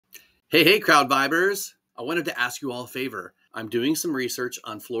Hey, crowd vibers. I wanted to ask you all a favor. I'm doing some research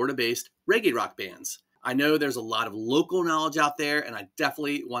on Florida-based reggae rock bands. I know there's a lot of local knowledge out there, and I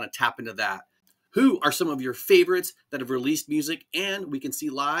definitely want to tap into that. Who are some of your favorites that have released music and we can see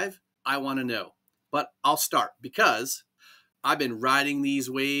live? I want to know. But I'll start because I've been riding these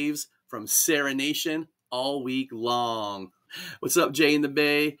waves from Sarah Nation all week long. What's up, Jay in the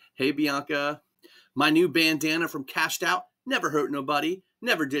Bay? Hey, Bianca. My new bandana from Kash'd never hurt nobody,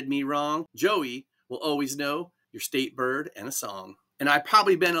 never did me wrong. Joey will always know your state bird and a song. And I've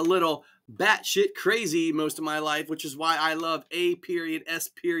probably been a little batshit crazy most of my life, which is why I love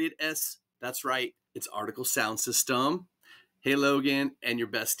A.S.S. That's right, it's Article Sound System. Hey, Logan and your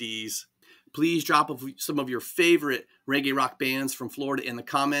besties. Please drop some of your favorite reggae rock bands from Florida in the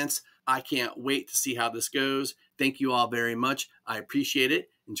comments. I can't wait to see how this goes. Thank you all very much. I appreciate it.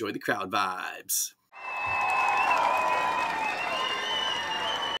 Enjoy the crowd vibes.